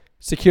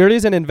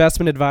Securities and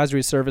investment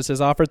advisory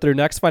services offered through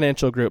Next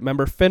Financial Group,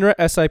 member FINRA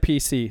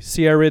SIPC.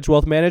 Sierra Ridge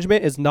Wealth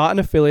Management is not an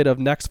affiliate of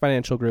Next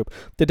Financial Group.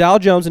 The Dow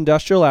Jones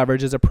Industrial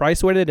Average is a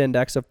price-weighted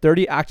index of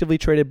 30 actively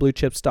traded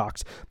blue-chip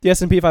stocks. The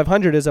S&P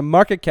 500 is a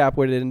market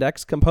cap-weighted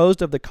index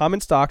composed of the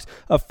common stocks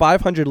of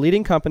 500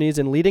 leading companies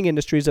in leading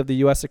industries of the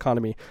U.S.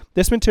 economy.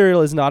 This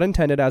material is not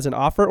intended as an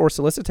offer or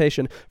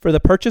solicitation for the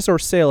purchase or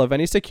sale of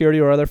any security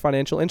or other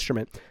financial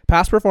instrument.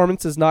 Past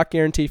performance does not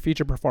guarantee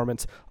future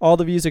performance. All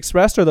the views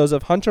expressed are those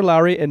of Hunter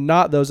Lowry and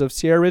not those of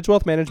Sierra Ridge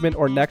Wealth Management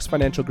or Next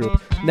Financial Group.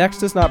 Next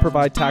does not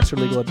provide tax or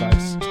legal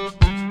advice.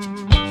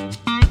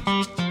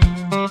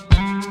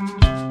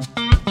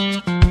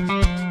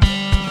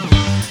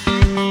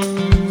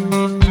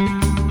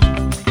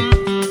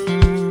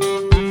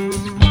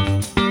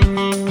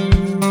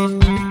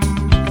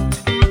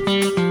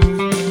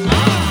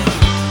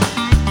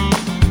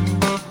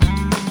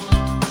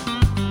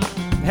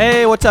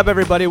 Hey, what's up,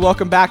 everybody?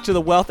 Welcome back to the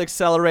Wealth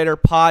Accelerator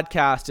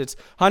podcast. It's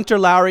Hunter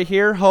Lowry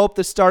here. Hope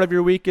the start of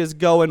your week is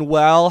going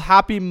well.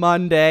 Happy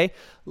Monday.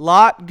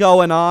 Lot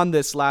going on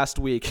this last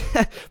week.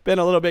 Been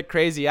a little bit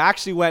crazy. I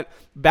actually went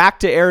back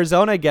to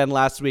Arizona again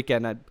last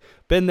weekend. I've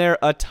been there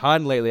a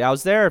ton lately. I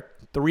was there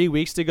 3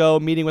 weeks ago,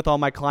 meeting with all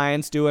my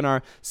clients, doing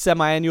our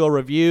semi-annual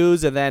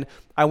reviews, and then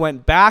I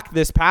went back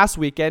this past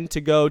weekend to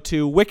go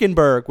to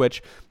Wickenburg,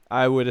 which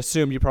I would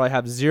assume you probably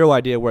have zero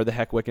idea where the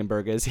heck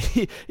Wickenburg is.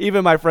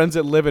 Even my friends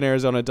that live in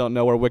Arizona don't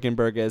know where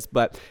Wickenburg is,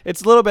 but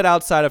it's a little bit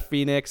outside of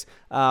Phoenix.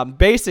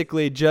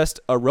 Basically just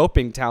a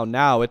roping town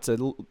now. It's a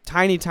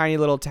tiny, tiny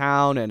little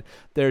town, and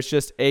there's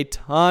just a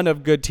ton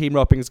of good team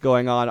ropings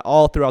going on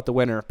all throughout the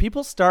winter.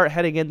 People start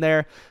heading in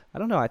there, I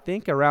don't know, I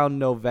think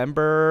around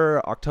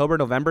October,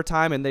 November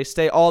time, and they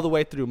stay all the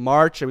way through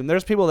March. I mean,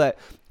 there's people that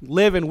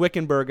live in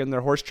Wickenburg in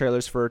their horse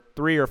trailers for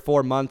 3 or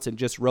 4 months and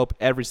just rope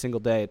every single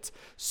day. It's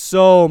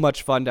so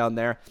much fun down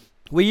there.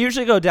 We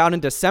usually go down in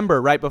December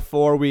right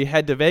before we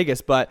head to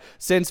Vegas, but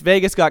since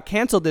Vegas got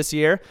canceled this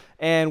year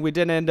and we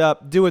didn't end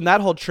up doing that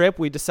whole trip,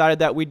 we decided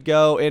that we'd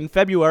go in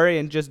February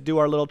and just do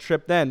our little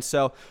trip then.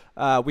 So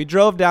we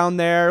drove down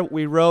there,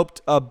 we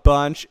roped a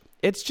bunch.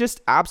 It's just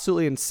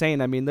absolutely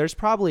insane. I mean, there's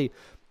probably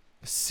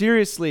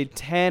seriously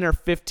 10 or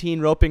 15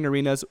 roping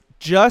arenas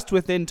just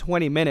within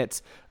 20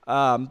 minutes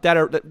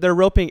they're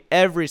roping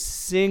every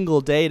single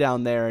day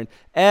down there, and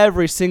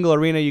every single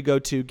arena you go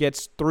to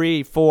gets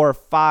 3, 4,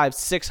 5,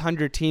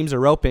 600 teams are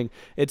roping.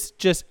 It's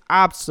just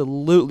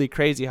absolutely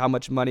crazy how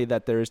much money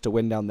that there is to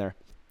win down there.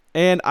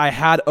 And I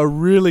had a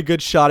really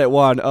good shot at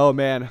one. Oh,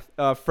 man.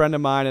 A friend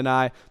of mine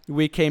and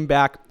we came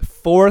back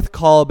 4th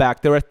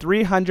callback. There were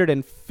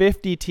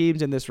 350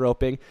 teams in this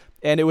roping,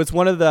 and it was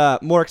one of the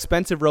more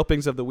expensive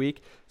ropings of the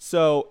week.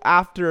 So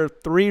after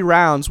 3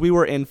 rounds, we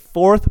were in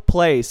 4th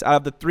place out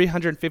of the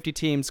 350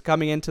 teams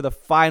coming into the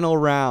final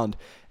round.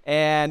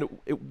 And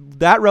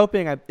that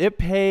roping, it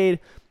paid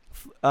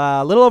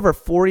a little over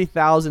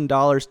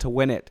 $40,000 to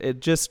win it. It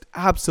just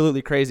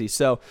absolutely crazy.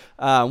 So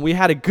we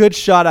had a good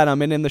shot at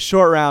him, and in the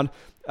short round,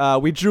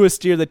 we drew a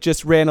steer that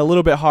just ran a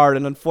little bit hard,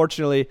 and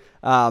unfortunately,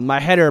 my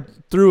header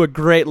threw a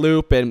great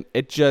loop, and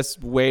it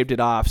just waved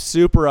it off.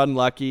 Super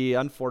unlucky,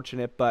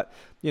 unfortunate, but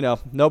you know,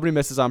 nobody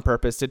misses on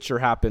purpose. It sure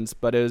happens,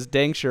 but it was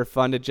dang sure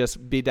fun to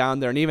just be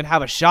down there and even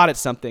have a shot at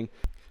something.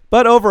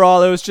 But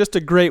overall, it was just a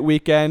great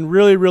weekend.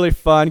 Really, really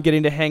fun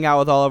getting to hang out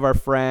with all of our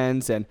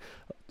friends, and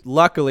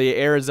luckily,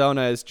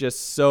 Arizona is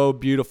just so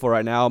beautiful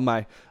right now.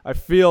 I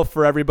feel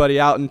for everybody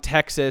out in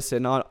Texas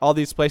and all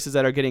these places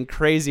that are getting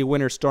crazy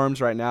winter storms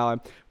right now. I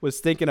was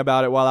thinking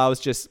about it while I was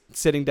just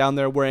sitting down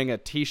there wearing a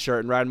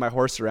T-shirt and riding my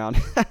horse around.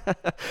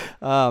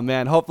 Oh,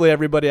 man. Hopefully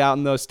everybody out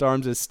in those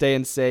storms is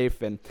staying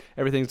safe and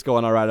everything's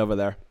going all right over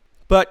there.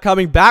 But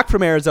coming back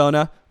from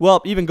Arizona,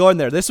 well, even going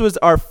there, this was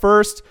our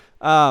first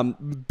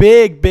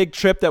big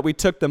trip that we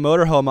took the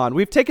motorhome on.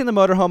 We've taken the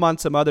motorhome on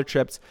some other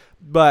trips,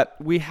 but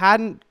we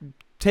hadn't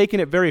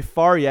taken it very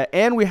far yet,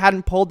 and we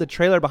hadn't pulled the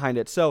trailer behind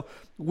it. So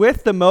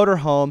with the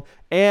motorhome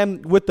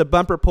and with the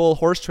bumper pull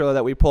horse trailer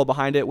that we pull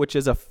behind it, which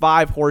is a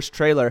 5-horse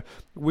trailer,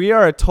 we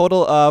are a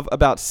total of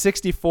about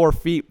 64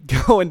 feet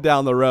going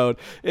down the road.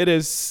 It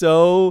is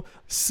so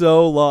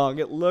long.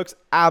 It looks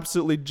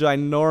absolutely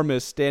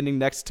ginormous standing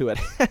next to it.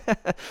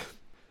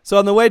 So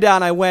on the way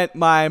down,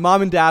 my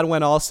mom and dad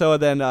went also,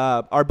 and then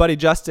our buddy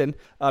Justin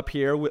up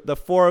here. The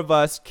 4 of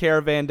us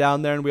caravan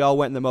down there, and we all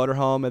went in the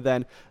motorhome, and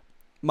then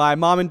my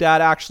mom and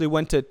dad actually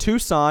went to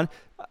Tucson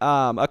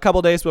a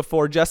couple days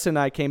before Justin and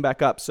I came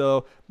back up.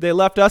 So they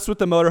left us with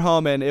the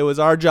motorhome, and it was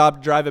our job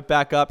to drive it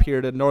back up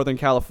here to Northern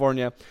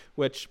California,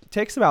 which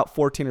takes about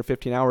 14 or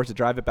 15 hours to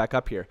drive it back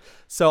up here.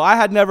 So I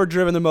had never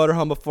driven the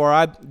motorhome before.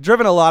 I've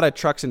driven a lot of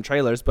trucks and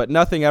trailers, but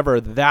nothing ever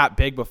that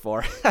big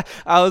before.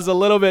 I was a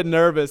little bit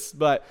nervous,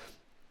 but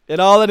it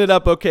all ended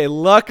up okay.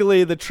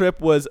 Luckily, the trip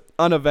was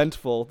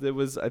uneventful.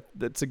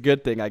 It's a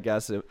good thing, I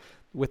guess.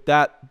 With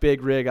that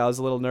big rig, I was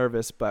a little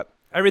nervous, but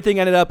everything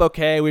ended up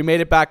okay. We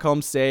made it back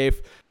home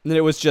safe, and it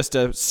was just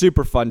a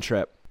super fun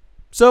trip.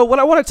 So what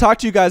I want to talk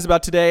to you guys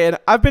about today, and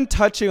I've been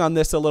touching on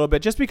this a little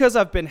bit just because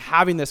I've been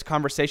having this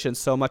conversation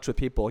so much with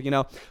people.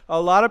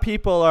 A lot of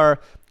people are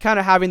kind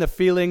of having the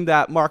feeling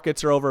that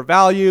markets are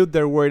overvalued.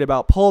 They're worried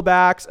about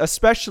pullbacks,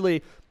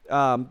 especially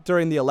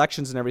during the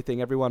elections and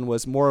everything. Everyone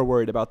was more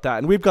worried about that.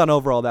 And we've gone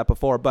over all that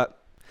before, but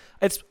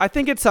I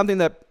think it's something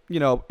that,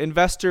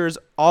 investors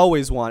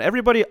always want.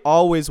 Everybody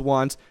always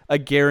wants a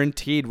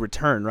guaranteed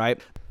return, right?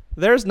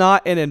 There's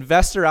not an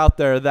investor out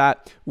there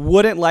that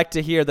wouldn't like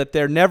to hear that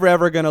they're never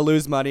ever going to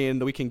lose money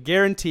and we can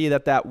guarantee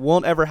that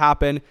won't ever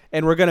happen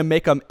and we're going to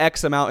make them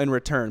X amount in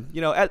return.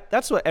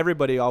 That's what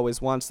everybody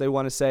always wants. They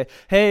want to say,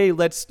 hey,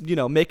 let's,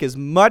 make as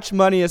much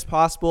money as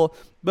possible,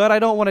 but I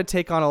don't want to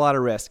take on a lot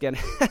of risk. And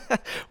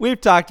we've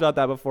talked about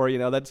that before.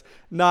 That's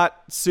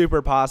not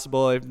super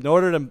possible. In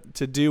order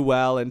to do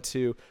well and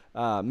to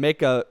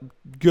make a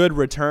good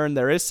return,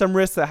 there is some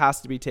risk that has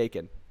to be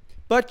taken.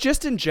 But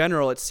just in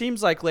general, it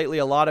seems like lately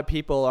a lot of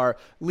people are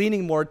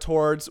leaning more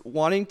towards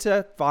wanting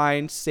to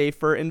find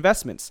safer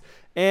investments.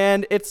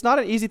 And it's not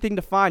an easy thing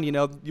to find.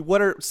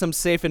 What are some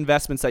safe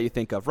investments that you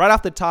think of? Right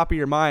off the top of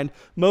your mind,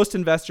 most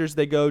investors,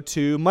 they go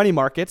to money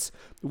markets,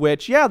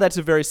 which, that's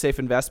a very safe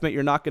investment.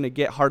 You're not going to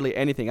get hardly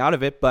anything out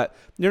of it, but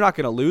you're not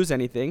going to lose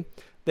anything.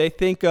 They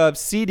think of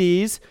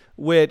CDs,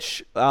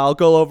 which I'll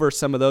go over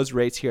some of those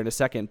rates here in a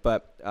second,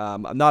 but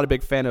I'm not a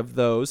big fan of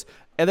those.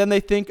 And then they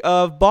think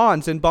of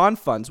bonds and bond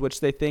funds,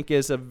 which they think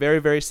is a very,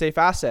 very safe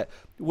asset,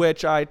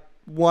 which I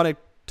want to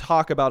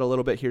talk about a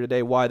little bit here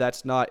today, why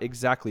that's not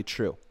exactly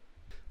true.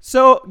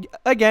 So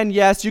again,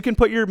 yes, you can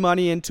put your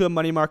money into a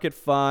money market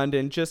fund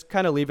and just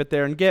kind of leave it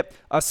there and get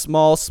a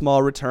small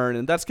return,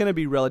 and that's going to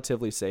be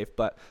relatively safe,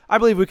 but I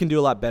believe we can do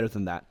a lot better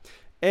than that.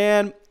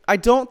 And I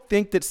don't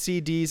think that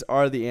CDs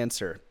are the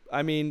answer.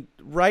 I mean,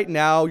 right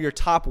now, your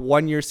top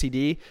 1-year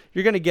CD,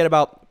 you're going to get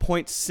about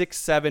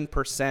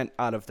 0.67%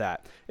 out of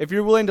that. If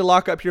you're willing to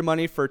lock up your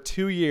money for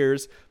 2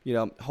 years,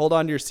 hold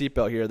on to your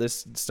seatbelt here.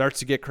 This starts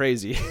to get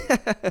crazy.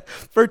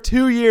 For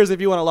 2 years,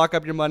 if you want to lock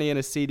up your money in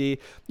a CD,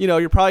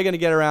 you're probably going to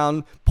get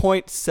around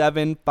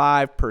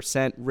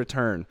 0.75%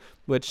 return,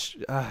 which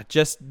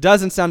just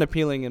doesn't sound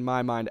appealing in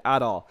my mind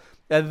at all.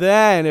 And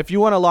then if you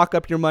want to lock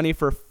up your money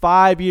for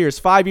 5 years,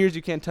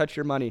 you can't touch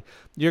your money,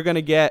 you're going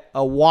to get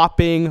a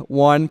whopping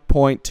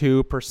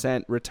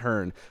 1.2%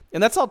 return.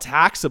 And that's all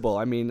taxable.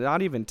 I mean,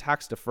 not even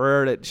tax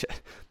deferred. It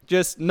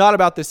just not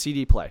about the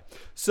CD play.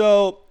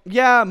 So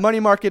yeah, money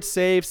market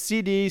safe,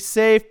 CD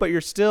safe, but you're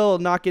still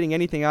not getting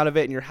anything out of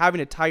it and you're having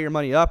to tie your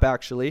money up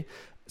actually.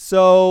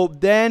 So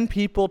then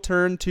people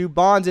turn to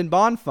bonds and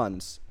bond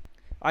funds.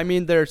 I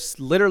mean, they're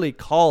literally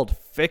called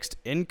fixed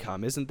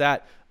income. Isn't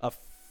that a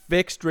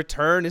fixed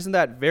return? Isn't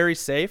that very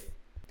safe?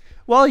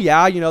 Well,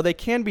 yeah, they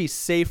can be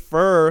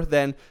safer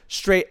than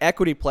straight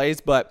equity plays,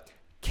 but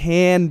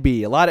can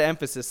be. A lot of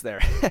emphasis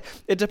there.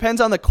 It depends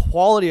on the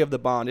quality of the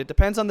bond. It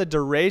depends on the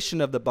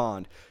duration of the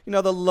bond.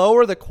 The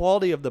lower the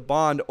quality of the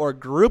bond or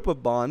group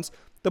of bonds,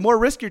 the more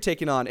risk you're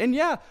taking on. And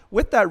yeah,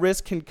 with that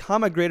risk can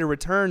come a greater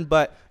return,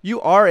 but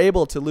you are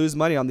able to lose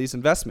money on these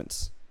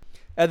investments.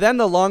 And then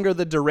the longer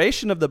the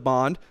duration of the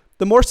bond,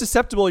 the more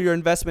susceptible your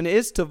investment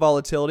is to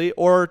volatility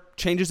or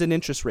changes in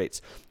interest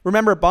rates.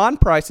 Remember, bond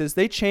prices,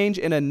 they change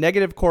in a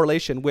negative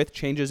correlation with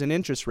changes in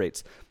interest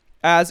rates.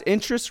 As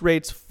interest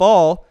rates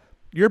fall,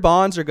 your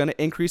bonds are going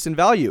to increase in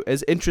value.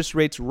 As interest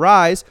rates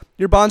rise,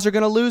 your bonds are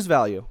going to lose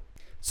value.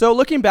 So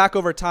looking back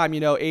over time,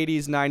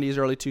 80s, 90s,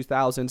 early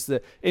 2000s,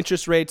 the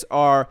interest rates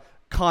are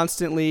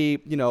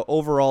constantly,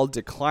 overall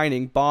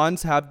declining.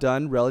 Bonds have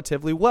done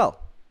relatively well.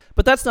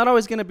 But that's not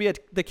always going to be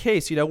the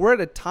case. We're at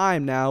a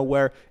time now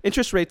where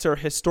interest rates are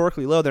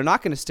historically low. They're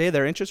not going to stay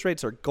there. Interest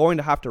rates are going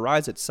to have to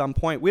rise at some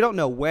point. We don't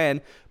know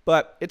when,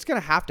 but it's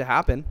going to have to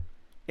happen.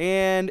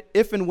 And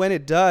if and when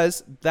it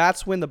does,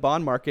 that's when the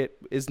bond market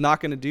is not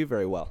going to do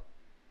very well.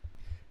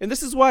 And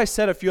this is why I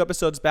said a few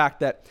episodes back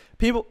that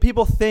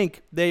people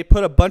think they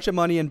put a bunch of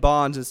money in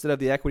bonds instead of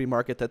the equity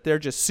market, that they're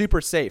just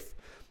super safe.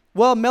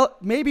 Well,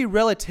 maybe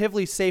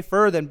relatively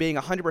safer than being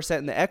 100%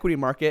 in the equity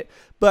market,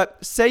 but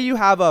say you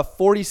have a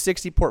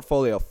 40-60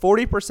 portfolio,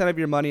 40% of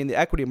your money in the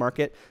equity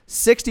market,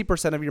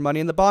 60% of your money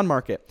in the bond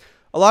market.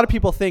 A lot of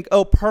people think,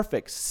 oh,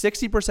 perfect,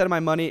 60% of my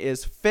money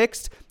is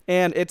fixed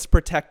and it's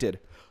protected.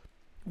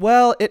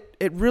 Well,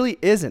 it really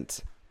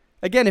isn't.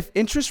 Again, if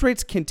interest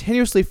rates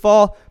continuously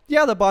fall,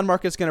 yeah, the bond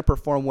market is going to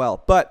perform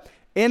well. But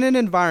in an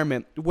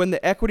environment when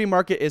the equity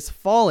market is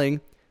falling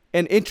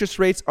and interest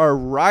rates are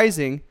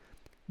rising,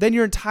 then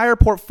your entire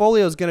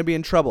portfolio is going to be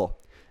in trouble.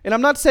 And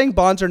I'm not saying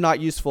bonds are not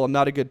useful and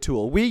not a good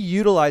tool. We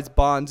utilize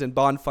bonds and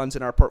bond funds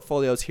in our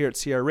portfolios here at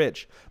Sierra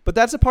Ridge, but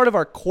that's a part of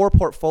our core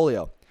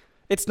portfolio.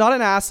 It's not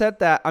an asset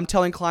that I'm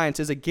telling clients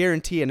is a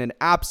guarantee and an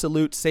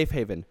absolute safe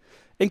haven.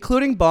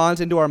 Including bonds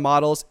into our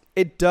models,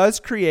 it does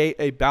create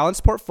a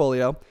balanced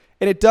portfolio,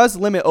 and it does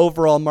limit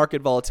overall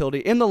market volatility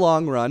in the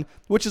long run,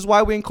 which is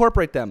why we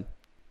incorporate them.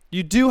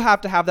 You do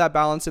have to have that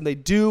balance, and they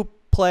do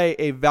play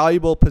a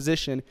valuable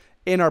position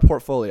in our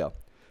portfolio.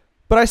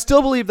 But I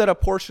still believe that a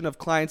portion of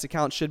clients'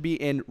 accounts should be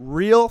in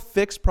real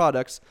fixed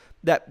products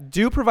that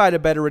do provide a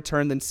better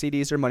return than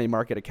CDs or money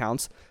market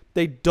accounts.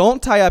 They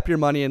don't tie up your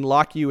money and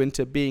lock you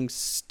into being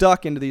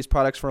stuck into these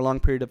products for a long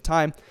period of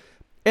time.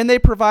 And they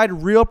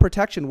provide real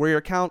protection where your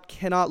account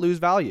cannot lose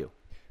value.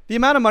 The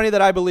amount of money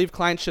that I believe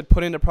clients should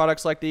put into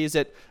products like these,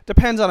 it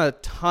depends on a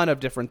ton of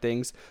different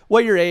things.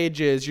 What your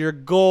age is, your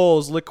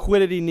goals,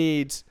 liquidity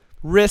needs,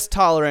 risk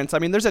tolerance. I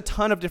mean, there's a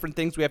ton of different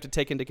things we have to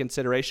take into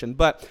consideration.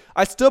 But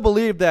I still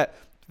believe that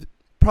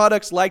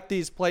products like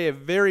these play a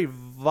very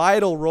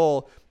vital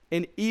role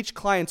in each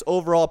client's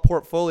overall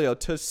portfolio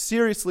to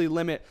seriously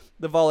limit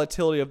the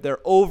volatility of their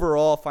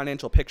overall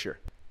financial picture.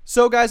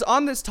 So guys,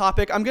 on this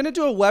topic, I'm going to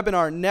do a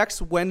webinar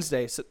next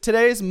Wednesday. So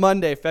today is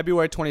Monday,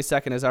 February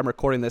 22nd as I'm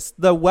recording this.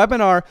 The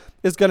webinar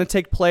is going to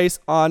take place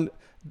on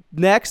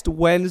next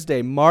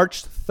Wednesday,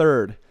 March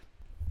 3rd.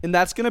 And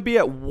that's going to be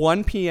at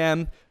 1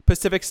 p.m.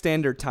 Pacific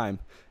Standard Time.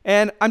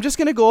 And I'm just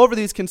going to go over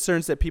these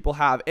concerns that people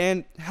have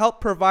and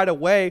help provide a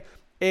way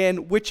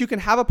in which you can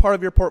have a part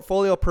of your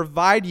portfolio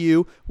provide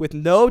you with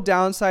no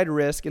downside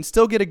risk and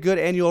still get a good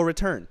annual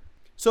return.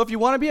 So if you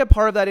want to be a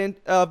part of that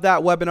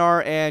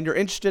webinar and you're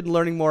interested in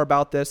learning more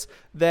about this,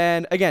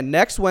 then again,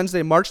 next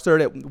Wednesday, March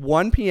 3rd at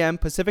 1 p.m.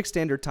 Pacific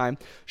Standard Time,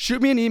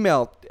 shoot me an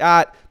email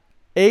at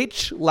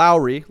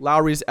hlowry,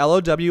 Lowry's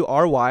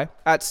Lowry,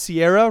 at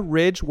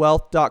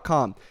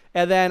SierraRidgeWealth.com.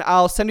 And then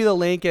I'll send you the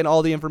link and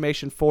all the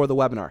information for the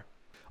webinar.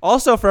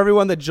 Also, for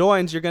everyone that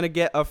joins, you're going to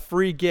get a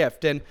free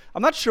gift. And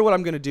I'm not sure what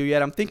I'm going to do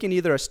yet. I'm thinking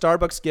either a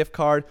Starbucks gift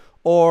card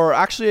or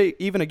actually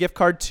even a gift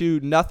card to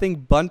Nothing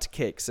Bundt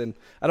Cakes. And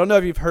I don't know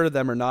if you've heard of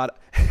them or not.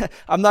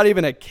 I'm not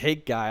even a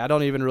cake guy. I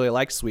don't even really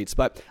like sweets.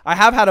 But I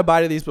have had a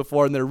bite of these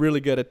before, and they're really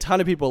good. A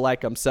ton of people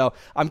like them. So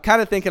I'm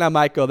kind of thinking I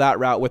might go that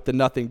route with the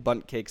Nothing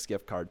Bundt Cakes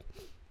gift card.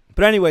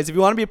 But anyways, if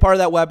you want to be a part of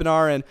that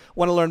webinar and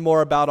want to learn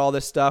more about all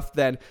this stuff,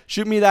 then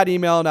shoot me that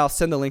email, and I'll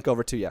send the link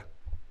over to you.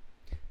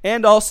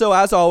 And also,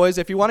 as always,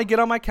 if you want to get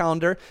on my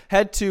calendar,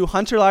 head to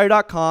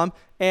hunterlowry.com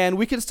and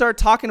we can start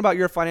talking about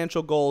your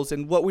financial goals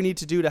and what we need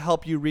to do to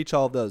help you reach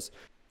all of those.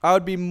 I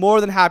would be more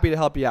than happy to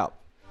help you out.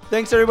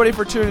 Thanks, everybody,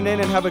 for tuning in,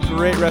 and have a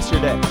great rest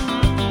of your day.